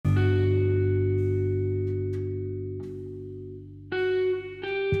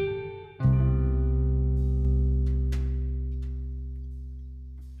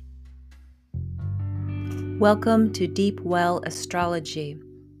Welcome to Deep Well Astrology.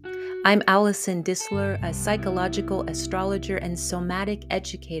 I'm Allison Disler, a psychological astrologer and somatic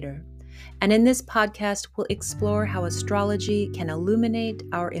educator. And in this podcast, we'll explore how astrology can illuminate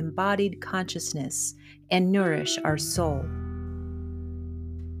our embodied consciousness and nourish our soul.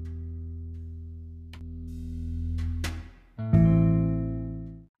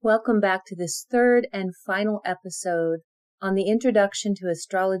 Welcome back to this third and final episode on the introduction to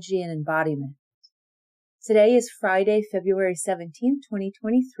astrology and embodiment. Today is Friday, February 17th,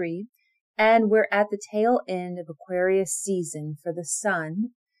 2023, and we're at the tail end of Aquarius season for the sun,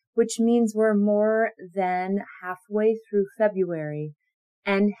 which means we're more than halfway through February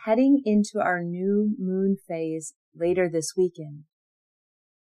and heading into our new moon phase later this weekend.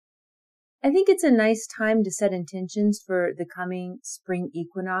 I think it's a nice time to set intentions for the coming spring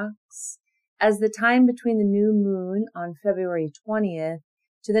equinox, as the time between the new moon on February 20th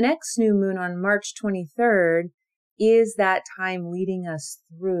to the next new moon on March 23rd is that time leading us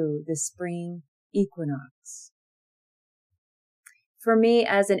through the spring equinox. For me,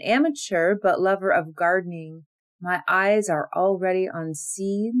 as an amateur but lover of gardening, my eyes are already on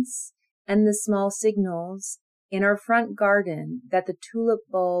seeds and the small signals in our front garden that the tulip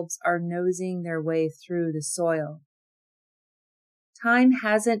bulbs are nosing their way through the soil. Time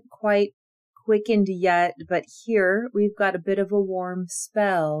hasn't quite quickened yet, but here we've got a bit of a warm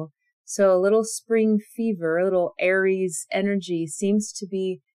spell. So a little spring fever, a little Aries energy seems to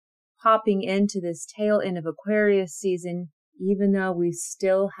be popping into this tail end of Aquarius season, even though we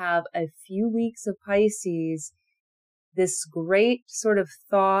still have a few weeks of Pisces, this great sort of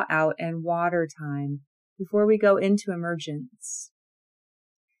thaw out and water time before we go into emergence.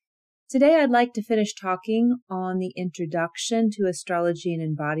 Today I'd like to finish talking on the introduction to astrology and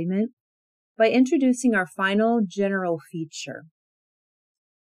embodiment by introducing our final general feature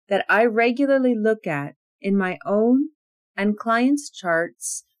that I regularly look at in my own and clients'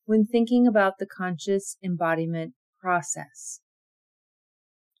 charts when thinking about the conscious embodiment process.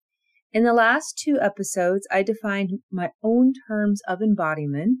 In the last two episodes, I defined my own terms of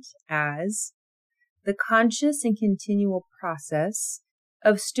embodiment as the conscious and continual process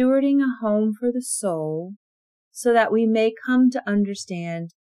of stewarding a home for the soul so that we may come to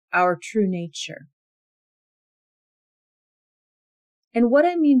understand our true nature. And what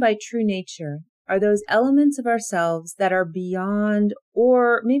I mean by true nature are those elements of ourselves that are beyond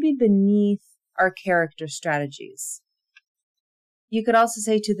or maybe beneath our character strategies. You could also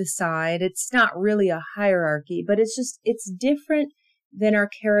say to the side. It's not really a hierarchy, but it's different than our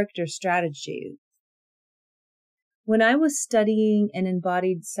character strategy. When I was studying an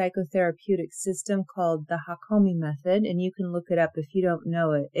embodied psychotherapeutic system called the Hakomi method, and you can look it up if you don't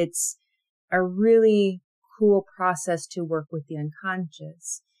know it, it's a really cool process to work with the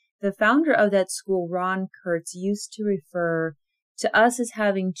unconscious. The founder of that school, Ron Kurtz, used to refer to us as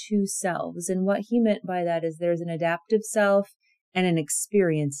having two selves. And what he meant by that is there's an adaptive self and an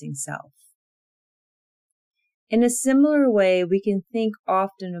experiencing self. In a similar way, we can think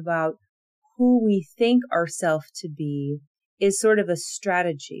often about who we think ourselves to be is sort of a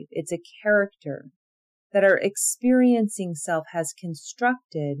strategy. It's a character that our experiencing self has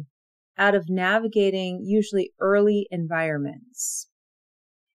constructed out of navigating usually early environments.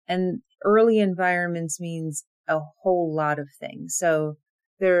 And early environments means a whole lot of things. So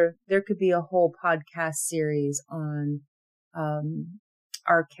there could be a whole podcast series on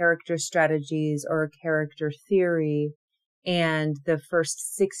our character strategies or character theory and the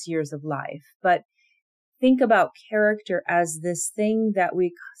first 6 years of life. But think about character as this thing that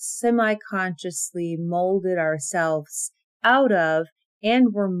we semi-consciously molded ourselves out of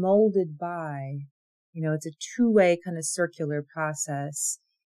and were molded by. It's a two-way kind of circular process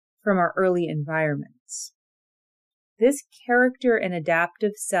from our early environments. This character and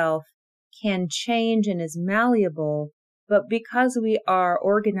adaptive self can change and is malleable, but because we are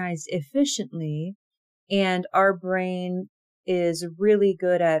organized efficiently and our brain is really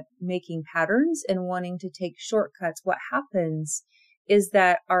good at making patterns and wanting to take shortcuts, what happens is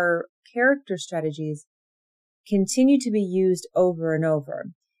that our character strategies continue to be used over and over.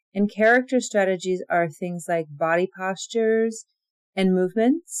 And character strategies are things like body postures and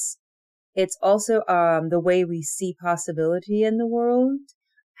movements. It's also the way we see possibility in the world,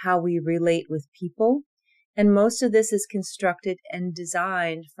 how we relate with people. And most of this is constructed and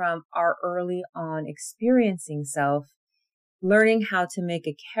designed from our early on experiencing self, learning how to make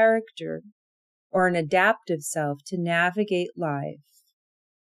a character or an adaptive self to navigate life.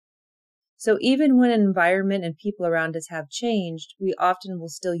 So even when an environment and people around us have changed, we often will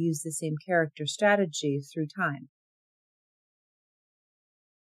still use the same character strategy through time.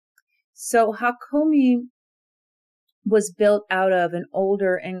 So Hakomi was built out of an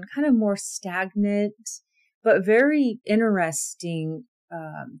older and kind of more stagnant, but very interesting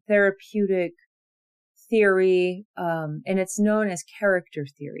therapeutic theory, and it's known as character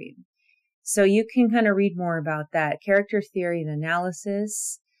theory. So you can kind of read more about that. Character theory and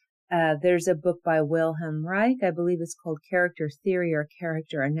analysis. There's a book by Wilhelm Reich. I believe it's called Character Theory or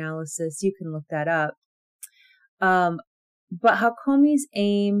Character Analysis. You can look that up. But Hakomi's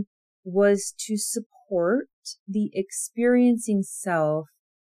aim was to support the experiencing self,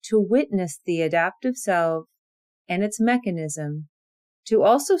 to witness the adaptive self and its mechanism, to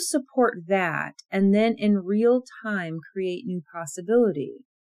also support that, and then in real time create new possibility,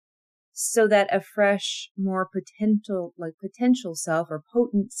 so that a fresh, more potential self or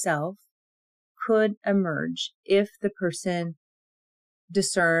potent self could emerge if the person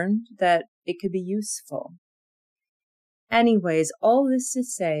discerned that it could be useful. Anyways, all this to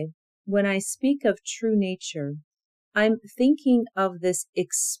say, when I speak of true nature, I'm thinking of this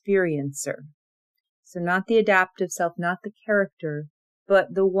experiencer. So not the adaptive self, not the character,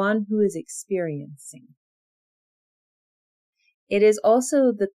 but the one who is experiencing. It is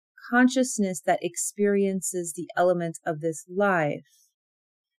also the consciousness that experiences the elements of this life.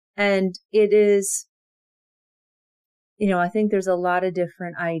 And it is, I think there's a lot of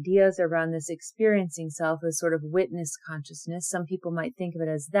different ideas around this experiencing self as sort of witness consciousness. Some people might think of it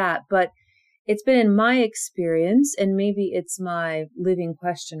as that, but it's been in my experience, and maybe it's my living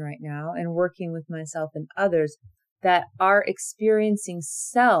question right now and working with myself and others, that our experiencing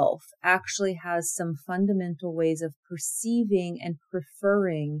self actually has some fundamental ways of perceiving and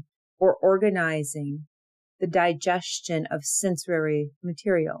preferring or organizing the digestion of sensory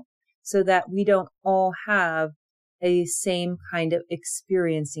material, so that we don't all have a same kind of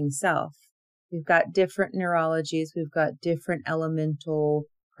experiencing self. We've got different neurologies, we've got different elemental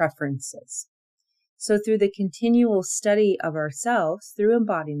preferences. So through the continual study of ourselves, through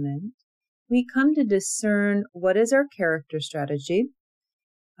embodiment, we come to discern what is our character strategy,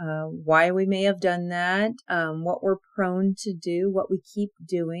 why we may have done that, what we're prone to do, what we keep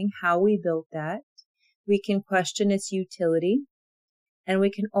doing, how we built that. We can question its utility, and we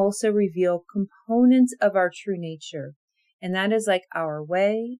can also reveal components of our true nature. And that is like our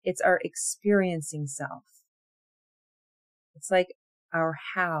way. It's our experiencing self. It's like our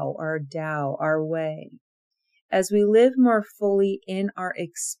how, our Tao, our way. As we live more fully in our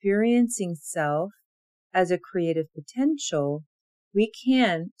experiencing self as a creative potential, we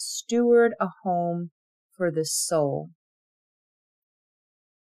can steward a home for the soul.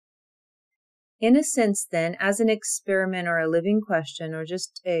 In a sense, then, as an experiment or a living question, or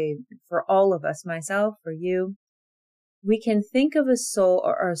just for all of us, myself, for you, we can think of a soul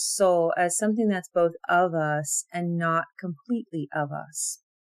or our soul as something that's both of us and not completely of us.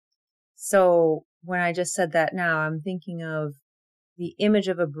 So when I just said that now, I'm thinking of the image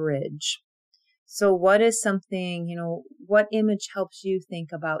of a bridge. So what is something, what image helps you think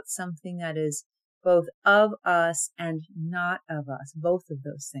about something that is both of us and not of us, both of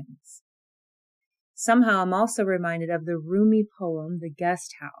those things? Somehow I'm also reminded of the Rumi poem, The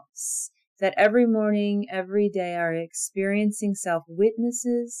Guest House, that every morning, every day, our experiencing self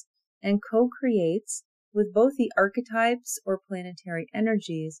witnesses and co-creates with both the archetypes or planetary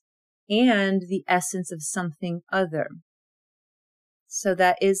energies and the essence of something other. So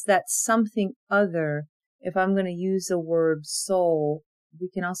that is that something other. If I'm going to use the word soul, we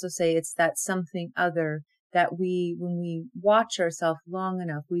can also say it's that something other that when we watch ourselves long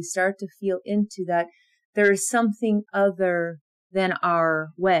enough, we start to feel into that there is something other than our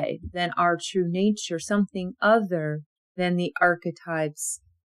way, than our true nature, something other than the archetypes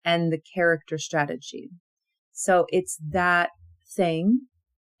and the character strategy. So it's that thing,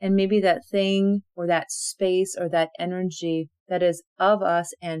 and maybe that thing or that space or that energy that is of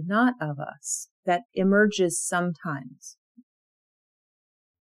us and not of us, that emerges sometimes.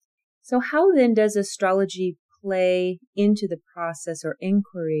 So how then does astrology play into the process or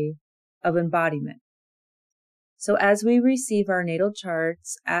inquiry of embodiment? So as we receive our natal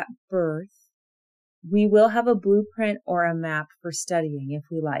charts at birth, we will have a blueprint or a map for studying if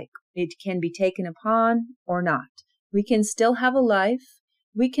we like. It can be taken upon or not. We can still have a life.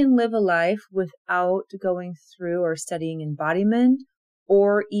 We can live a life without going through or studying embodiment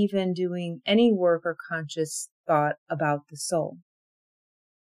or even doing any work or conscious thought about the soul.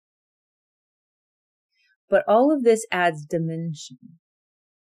 But all of this adds dimension.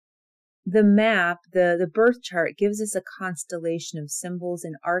 The map, the birth chart, gives us a constellation of symbols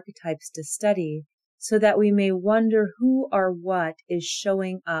and archetypes to study so that we may wonder who or what is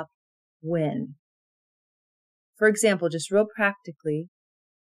showing up when. For example, just real practically,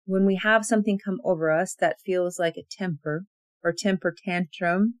 when we have something come over us that feels like a temper or temper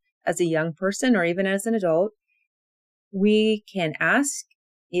tantrum as a young person or even as an adult, we can ask,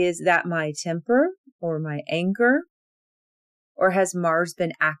 is that my temper or my anger? Or has Mars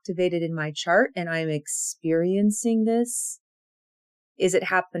been activated in my chart and I'm experiencing this? Is it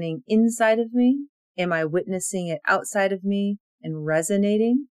happening inside of me? Am I witnessing it outside of me and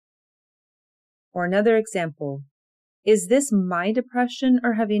resonating? Or another example, is this my depression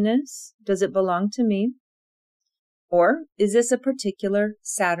or heaviness? Does it belong to me? Or is this a particular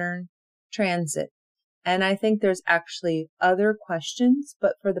Saturn transit? And I think there's actually other questions,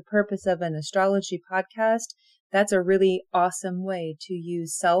 but for the purpose of an astrology podcast, that's a really awesome way to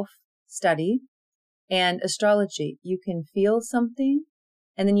use self-study and astrology. You can feel something,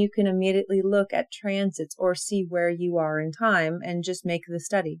 and then you can immediately look at transits or see where you are in time and just make the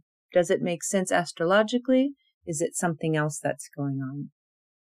study. Does it make sense astrologically? Is it something else that's going on?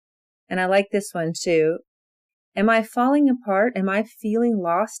 And I like this one too. Am I falling apart? Am I feeling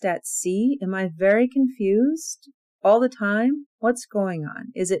lost at sea? Am I very confused all the time? What's going on?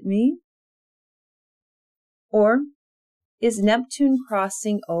 Is it me? Or is Neptune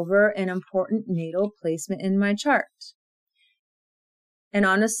crossing over an important natal placement in my chart? And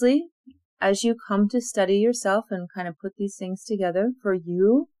honestly, as you come to study yourself and kind of put these things together for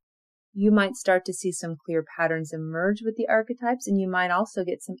you, you might start to see some clear patterns emerge with the archetypes, and you might also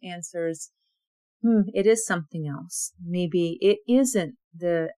get some answers. It is something else. Maybe it isn't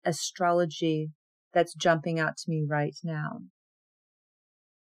the astrology that's jumping out to me right now.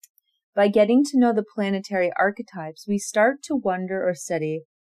 By getting to know the planetary archetypes, we start to wonder or study,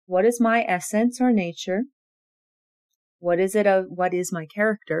 what is my essence or nature? What is my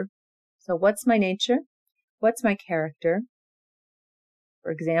character? So what's my nature? What's my character?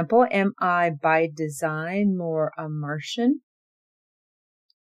 For example, am I by design more a Martian,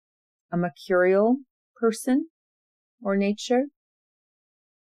 a mercurial person or nature?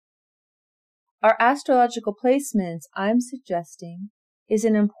 Our astrological placements, I'm suggesting, is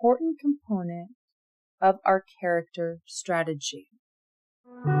an important component of our character strategy.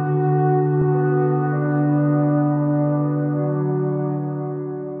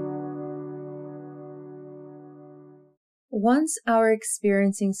 Once our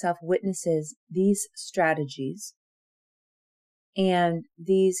experiencing self witnesses these strategies and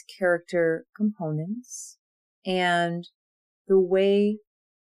these character components and the way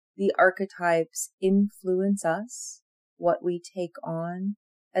the archetypes influence us, what we take on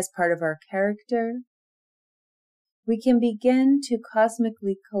as part of our character, we can begin to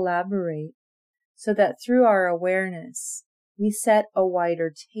cosmically collaborate so that through our awareness, we set a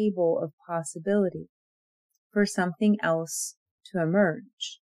wider table of possibility for something else to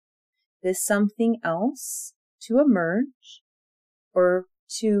emerge. This something else to emerge, or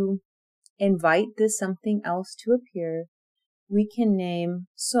to invite this something else to appear, we can name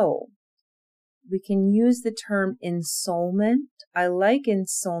soul. We can use the term ensoulment. I like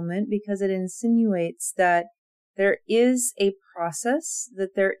ensoulment because it insinuates that there is a process,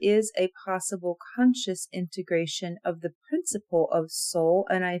 that there is a possible conscious integration of the principle of soul,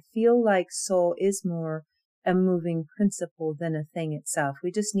 and I feel like soul is more a moving principle than a thing itself.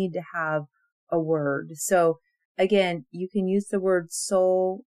 We just need to have a word. So again, you can use the word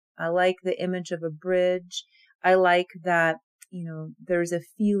soul. I like the image of a bridge. I like that, there's a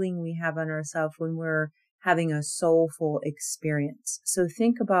feeling we have on ourselves when we're having a soulful experience. So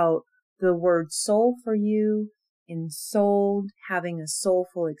think about the word soul for you, ensouled, having a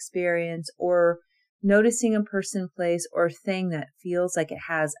soulful experience, or noticing a person, place, or thing that feels like it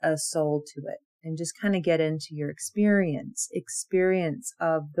has a soul to it. And just kind of get into your experience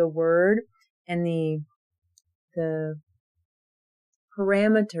of the word and the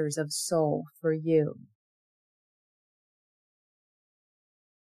parameters of soul for you.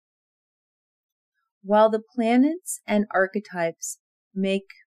 While the planets and archetypes make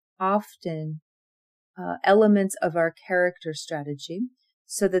often elements of our character strategy,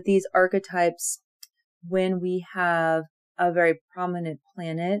 so that these archetypes, when we have a very prominent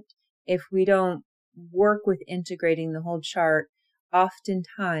planet, if we don't work with integrating the whole chart,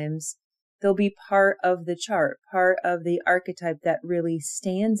 oftentimes they'll be part of the chart, part of the archetype that really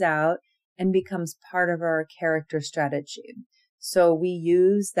stands out and becomes part of our character strategy. So we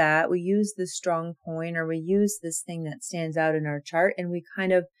use the strong point, or we use this thing that stands out in our chart, and we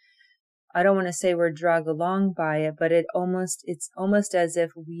kind of, I don't want to say we're dragged along by it, but it's almost as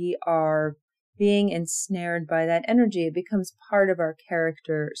if we are being ensnared by that energy. It becomes part of our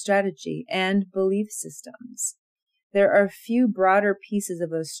character strategy and belief systems. There are a few broader pieces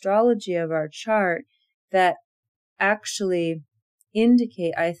of astrology of our chart that actually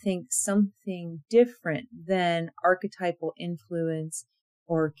indicate, I think, something different than archetypal influence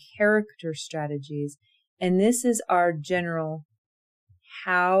or character strategies. And this is our general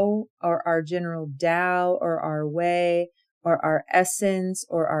how, or our general Tao, or our way, or our essence,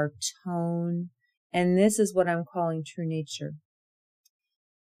 or our tone. And this is what I'm calling true nature.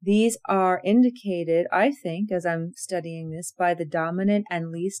 These are indicated, I think, as I'm studying this, by the dominant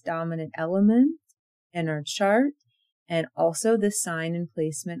and least dominant element in our chart, and also the sign and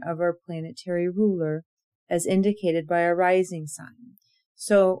placement of our planetary ruler, as indicated by our rising sign.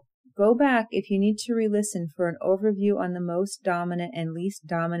 So go back if you need to re-listen for an overview on the most dominant and least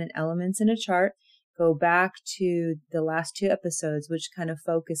dominant elements in a chart. Go back to the last 2 episodes, which kind of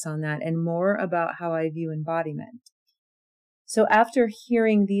focus on that and more about how I view embodiment. So after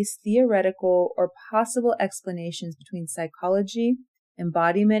hearing these theoretical or possible explanations between psychology,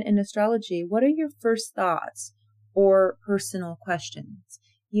 embodiment, and astrology, what are your first thoughts or personal questions?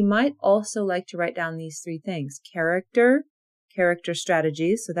 You might also like to write down these 3 things: character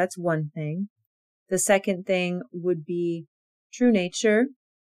strategies. So that's one thing. The second thing would be true nature,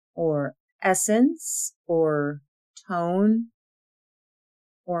 or essence, or tone,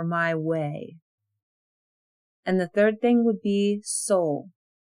 or my way. And the third thing would be soul,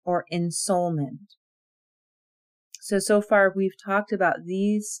 or ensoulment. So far we've talked about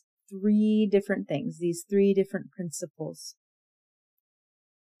these 3 different things, these 3 different principles.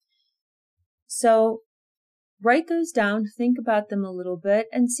 So write those down, think about them a little bit,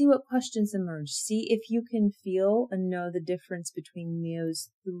 and see what questions emerge. See if you can feel and know the difference between those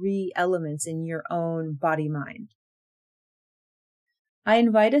 3 elements in your own body-mind. I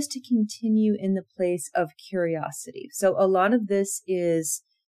invite us to continue in the place of curiosity. So a lot of this is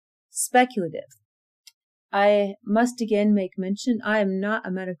speculative. I must again make mention, I am not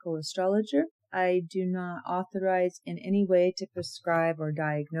a medical astrologer. I do not authorize in any way to prescribe or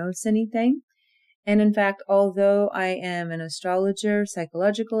diagnose anything. And in fact, although I am an astrologer,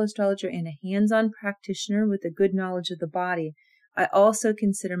 psychological astrologer, and a hands-on practitioner with a good knowledge of the body, I also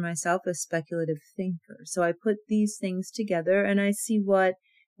consider myself a speculative thinker. So I put these things together and I see what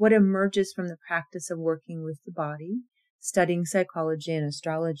emerges from the practice of working with the body, studying psychology and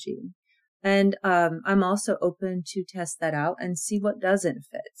astrology. And I'm also open to test that out and see what doesn't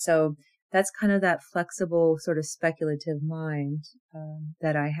fit. So that's kind of that flexible sort of speculative mind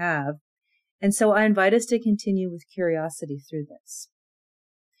that I have. And so I invite us to continue with curiosity through this.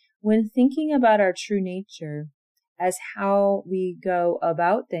 When thinking about our true nature as how we go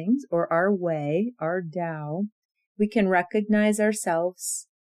about things, or our way, our Tao, we can recognize ourselves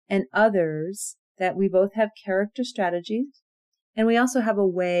and others that we both have character strategies, and we also have a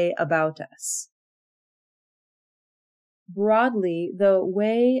way about us. Broadly, the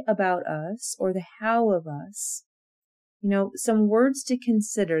way about us, or the how of us, some words to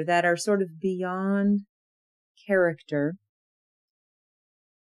consider that are sort of beyond character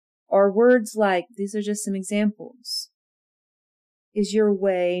are words like, these are just some examples. Is your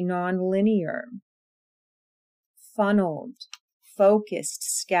way non-linear, funneled, focused,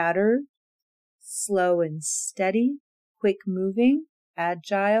 scattered, slow and steady, quick moving,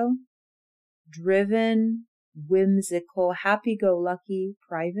 agile, driven, whimsical, happy-go-lucky,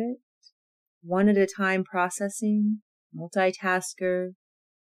 private, one at a time processing, multitasker,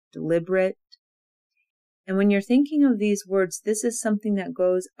 deliberate? And when you're thinking of these words, this is something that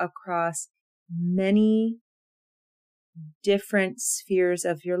goes across many different spheres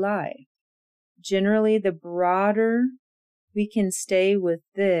of your life. Generally, the broader we can stay with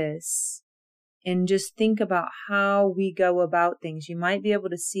this and just think about how we go about things, you might be able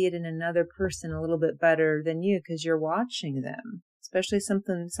to see it in another person a little bit better than you because you're watching them, especially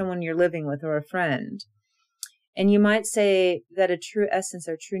someone you're living with or a friend. And you might say that a true essence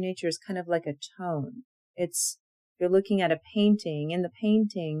or true nature is kind of like a tone. You're looking at a painting. In the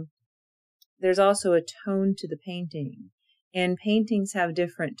painting, there's also a tone to the painting. And paintings have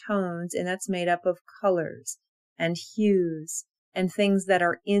different tones, and that's made up of colors and hues and things that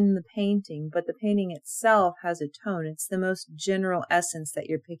are in the painting. But the painting itself has a tone. It's the most general essence that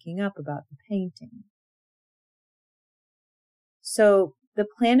you're picking up about the painting. So the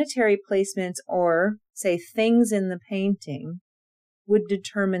planetary placements, or say things in the painting, would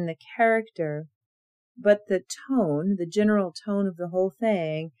determine the character, but the tone, the general tone of the whole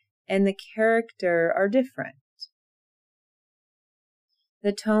thing, and the character are different.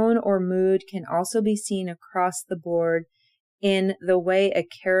 The tone or mood can also be seen across the board in the way a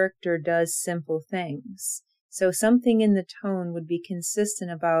character does simple things. So something in the tone would be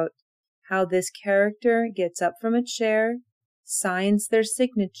consistent about how this character gets up from a chair, signs their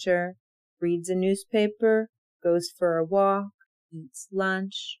signature, reads a newspaper, goes for a walk, eats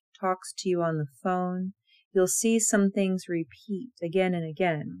lunch, talks to you on the phone. You'll see some things repeat again and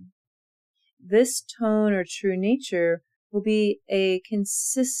again. This tone or true nature will be a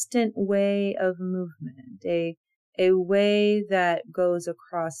consistent way of movement, a way that goes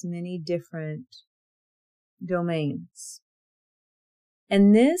across many different domains.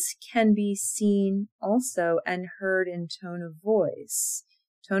 And this can be seen also and heard in tone of voice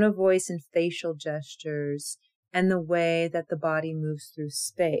and facial gestures, and the way that the body moves through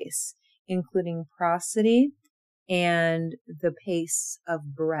space, including prosody and the pace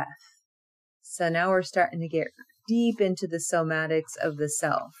of breath. So now we're starting to get deep into the somatics of the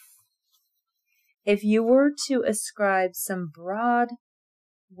self. If you were to ascribe some broad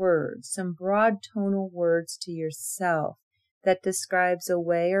words, some broad tonal words to yourself that describes a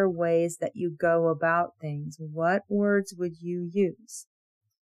way or ways that you go about things, what words would you use?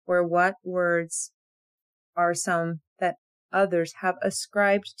 Or what words are some that others have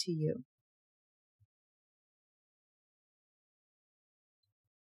ascribed to you?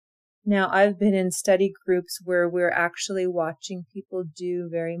 Now, I've been in study groups where we're actually watching people do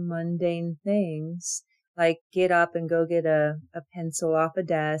very mundane things, like get up and go get a pencil off a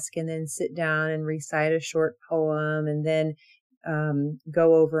desk and then sit down and recite a short poem and then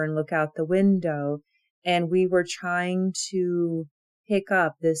go over and look out the window. And we were trying to pick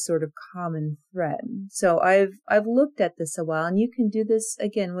up this sort of common thread. So I've looked at this a while, and you can do this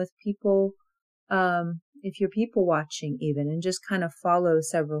again with people, if you're people watching even, and just kind of follow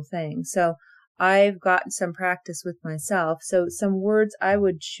several things. So I've gotten some practice with myself. So some words I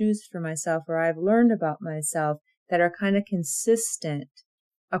would choose for myself, or I've learned about myself, that are kind of consistent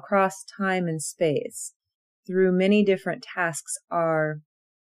across time and space through many different tasks are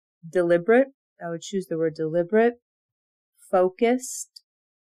deliberate. I would choose the word deliberate, focused,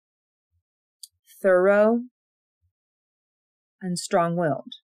 thorough, and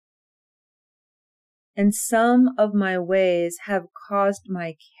strong-willed. And some of my ways have caused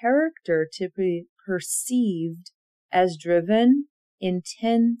my character to be perceived as driven,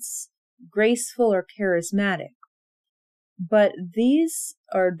 intense, graceful, or charismatic. But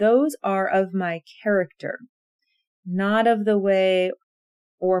those are of my character, not of the way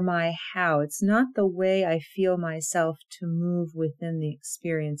or my how. It's not the way I feel myself to move within the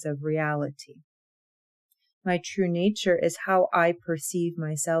experience of reality. My true nature is how I perceive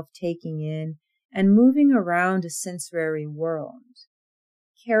myself taking in and moving around a sensory world.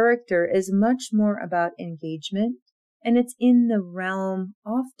 Character is much more about engagement, and it's in the realm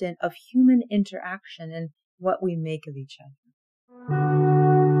often of human interaction and what we make of each other.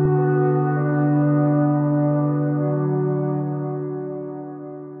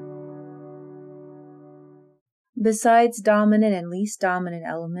 Besides dominant and least dominant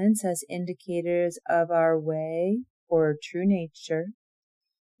elements as indicators of our way or true nature,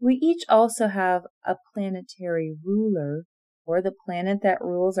 we each also have a planetary ruler, or the planet that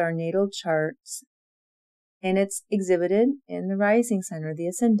rules our natal charts, and it's exhibited in the rising sign or the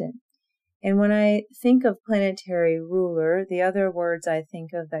ascendant. And when I think of planetary ruler, the other words I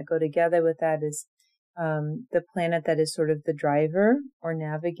think of that go together with that is the planet that is sort of the driver or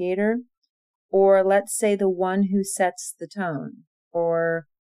navigator, or let's say the one who sets the tone, or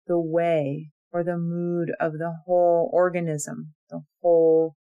the way, or the mood of the whole organism, the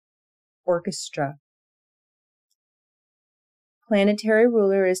whole orchestra. Planetary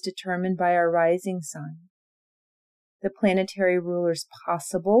ruler is determined by our rising sign. The planetary rulers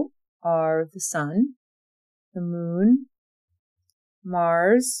possible are the Sun, the Moon,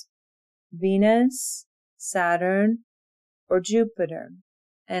 Mars, Venus, Saturn, or Jupiter.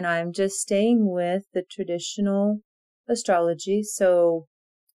 And I'm just staying with the traditional astrology. So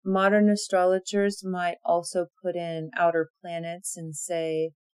modern astrologers might also put in outer planets and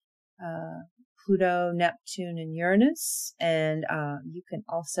say Pluto, Neptune, and Uranus. And you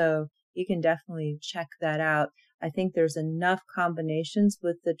can definitely check that out. I think there's enough combinations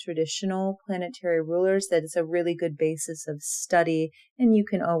with the traditional planetary rulers that it's a really good basis of study, and you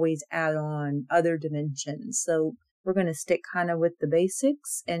can always add on other dimensions. So we're going to stick kind of with the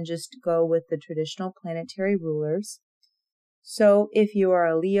basics and just go with the traditional planetary rulers. So if you are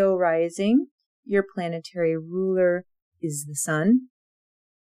a Leo rising, your planetary ruler is the Sun.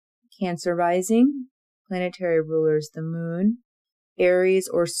 Cancer rising, planetary ruler is the Moon. Aries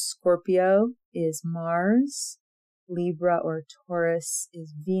or Scorpio is Mars. Libra or Taurus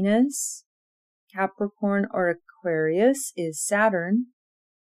is Venus. Capricorn or Aquarius is Saturn.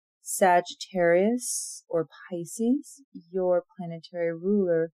 Sagittarius or Pisces, your planetary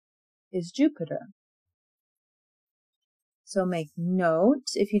ruler is Jupiter. So make note,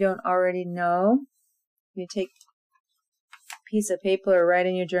 if you don't already know, you take piece of paper or write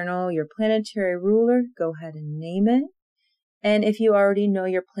in your journal your planetary ruler. Go ahead and name it. And if you already know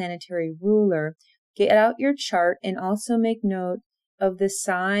your planetary ruler, get out your chart and also make note of the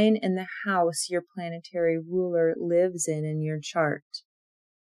sign and the house your planetary ruler lives in your chart.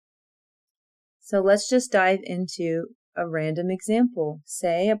 So let's just dive into a random example.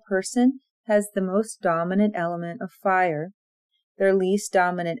 Say a person has the most dominant element of fire, their least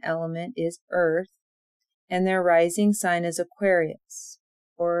dominant element is earth, and their rising sign is Aquarius,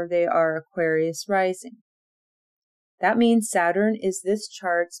 or they are Aquarius rising. That means Saturn is this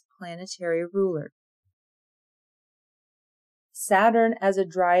chart's planetary ruler. Saturn as a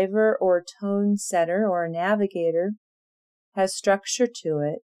driver or tone setter or a navigator has structure to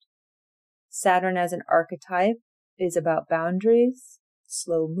it. Saturn as an archetype is about boundaries,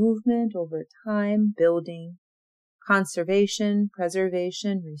 slow movement over time, building, conservation,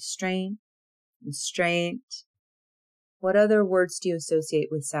 preservation, restraint, constraint. What other words do you associate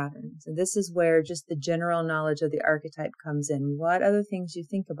with Saturn? So this is where just the general knowledge of the archetype comes in. What other things you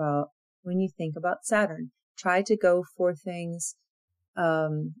think about when you think about Saturn? Try to go for things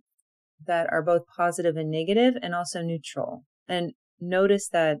that are both positive and negative and also neutral. And notice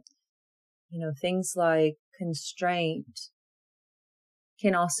that, things like constraint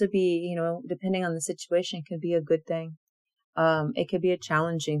can also be, depending on the situation, can be a good thing. It could be a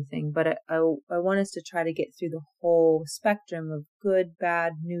challenging thing, but I want us to try to get through the whole spectrum of good,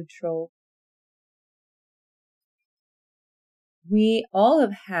 bad, neutral. We all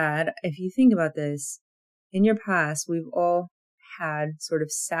have had, if you think about this, in your past, we've all had sort of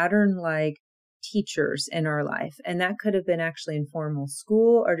Saturn-like teachers in our life. And that could have been actually in formal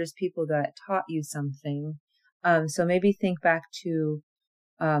school or just people that taught you something. So maybe think back to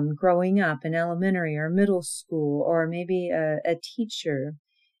growing up in elementary or middle school, or maybe a teacher.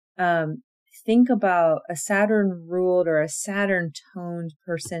 Think about a Saturn ruled or a Saturn toned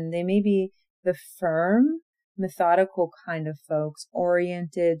person. They may be the firm, methodical kind of folks,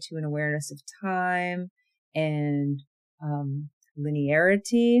 oriented to an awareness of time and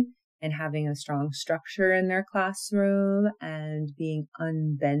linearity, and having a strong structure in their classroom and being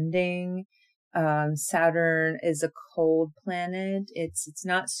unbending. Saturn is a cold planet. It's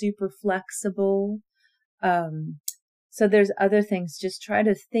not super flexible. So there's other things. Just try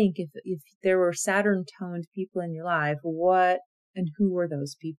to think if there were Saturn toned people in your life, what and who were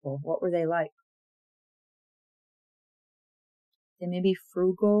those people? What were they like? They may be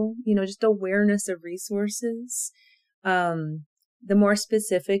frugal, just awareness of resources. The more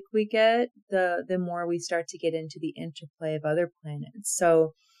specific we get, the more we start to get into the interplay of other planets.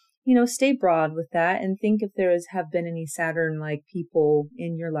 So, stay broad with that and think if have been any Saturn-like people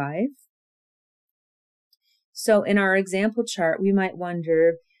in your life. So in our example chart, we might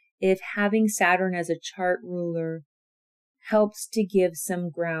wonder if having Saturn as a chart ruler helps to give some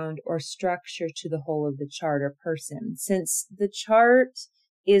ground or structure to the whole of the chart or person. Since the chart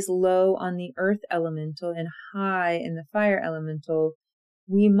is low on the earth elemental and high in the fire elemental,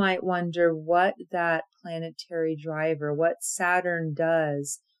 we might wonder what that planetary driver, what Saturn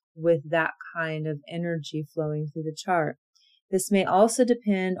does with that kind of energy flowing through the chart. This may also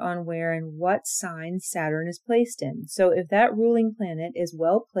depend on where and what sign Saturn is placed in. So if that ruling planet is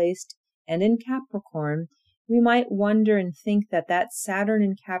well placed and in Capricorn, we might wonder and think that Saturn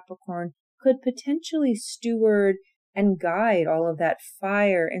in Capricorn could potentially steward and guide all of that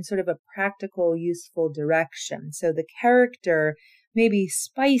fire in sort of a practical, useful direction. So the character may be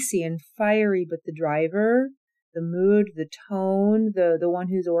spicy and fiery, but the driver, the mood, the tone, the one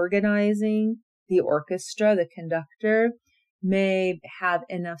who's organizing, the orchestra, the conductor, may have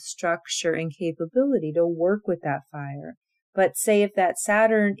enough structure and capability to work with that fire. But say if that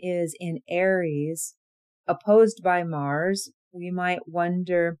Saturn is in Aries, opposed by Mars, we might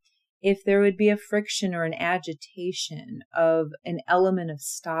wonder if there would be a friction or an agitation of an element of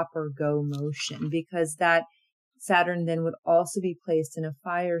stop or go motion, because that Saturn then would also be placed in a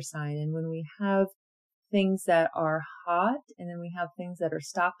fire sign. And when we have things that are hot and then we have things that are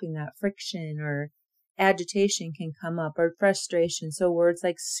stopping, that friction or agitation can come up, or frustration. So words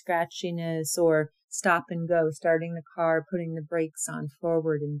like scratchiness or stop and go, starting the car, putting the brakes on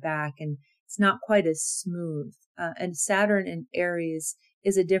forward and back, and it's not quite as smooth. And Saturn in Aries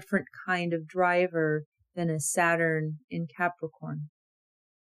is a different kind of driver than a Saturn in Capricorn.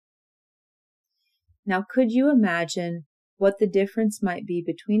 Now, could you imagine what the difference might be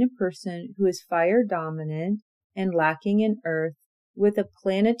between a person who is fire dominant and lacking in earth with a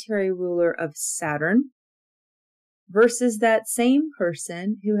planetary ruler of Saturn versus that same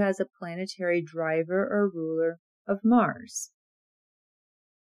person who has a planetary driver or ruler of Mars?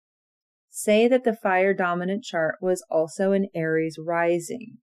 Say that the fire dominant chart was also an Aries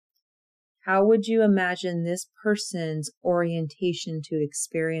rising. How would you imagine this person's orientation to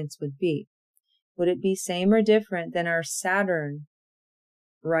experience would be? Would it be same or different than our Saturn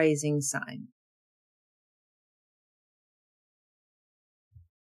rising sign?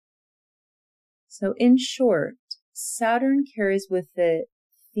 So in short, Saturn carries with it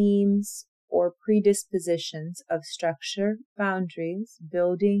themes or predispositions of structure, boundaries,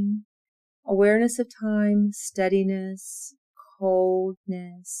 building, awareness of time, steadiness,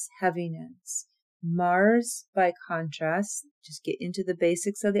 coldness, heaviness. Mars, by contrast, just get into the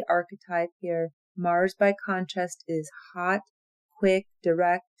basics of the archetype here. Mars, by contrast, is hot, quick,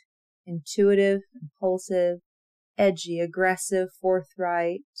 direct, intuitive, impulsive, edgy, aggressive,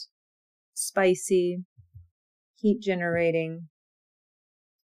 forthright, spicy, heat generating.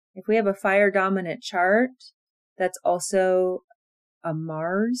 If we have a fire dominant chart, that's also a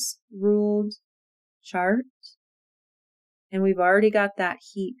Mars ruled chart, and we've already got that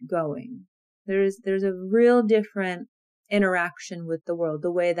heat going. There's a real different interaction with the world,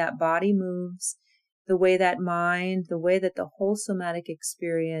 the way that body moves, the way that mind, the way that the whole somatic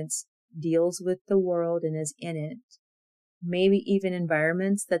experience deals with the world and is in it. Maybe even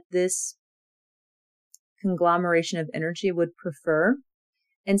environments that this conglomeration of energy would prefer.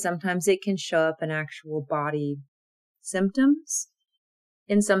 And sometimes it can show up in actual body symptoms.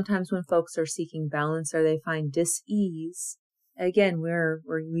 And sometimes when folks are seeking balance or they find dis-ease, again,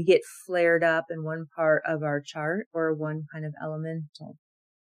 we get flared up in one part of our chart or one kind of elemental.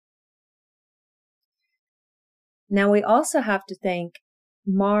 Now we also have to think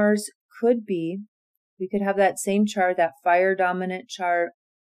Mars we could have that same chart, that fire dominant chart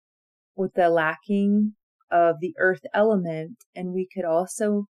with the lacking of the earth element, and we could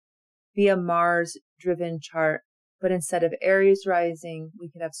also be a Mars driven chart, but instead of Aries rising, we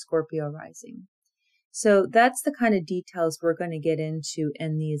could have Scorpio rising. So that's the kind of details we're going to get into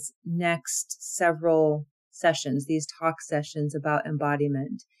in these next several sessions, these talk sessions about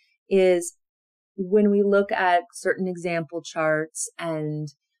embodiment, is when we look at certain example charts and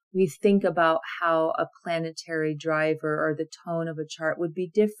we think about how a planetary driver or the tone of a chart would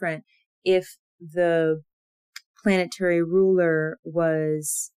be different if the planetary ruler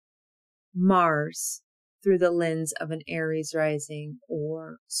was Mars through the lens of an Aries rising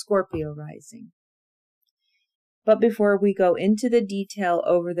or Scorpio rising. But before we go into the detail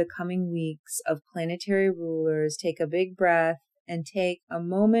over the coming weeks of planetary rulers, take a big breath and take a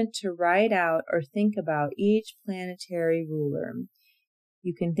moment to write out or think about each planetary ruler.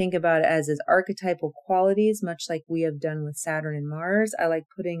 You can think about it as archetypal qualities, much like we have done with Saturn and Mars. I like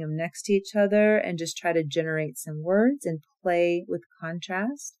putting them next to each other and just try to generate some words and play with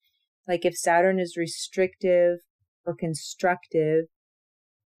contrast. Like if Saturn is restrictive or constructive,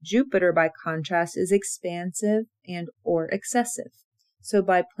 Jupiter, by contrast, is expansive and or excessive. So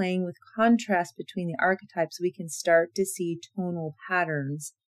by playing with contrast between the archetypes, we can start to see tonal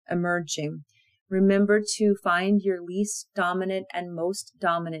patterns emerging. Remember to find your least dominant and most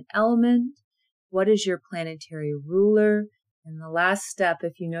dominant element. What is your planetary ruler? And the last step,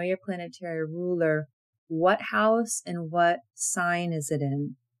 if you know your planetary ruler, what house and what sign is it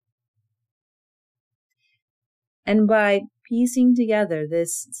in? And by piecing together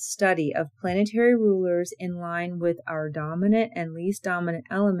this study of planetary rulers in line with our dominant and least dominant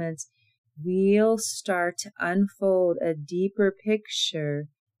elements, we'll start to unfold a deeper picture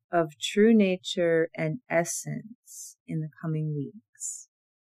of true nature and essence in the coming weeks.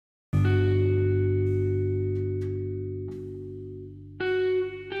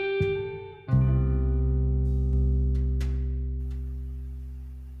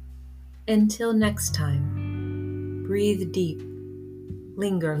 Until next time, breathe deep,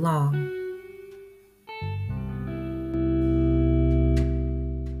 linger long.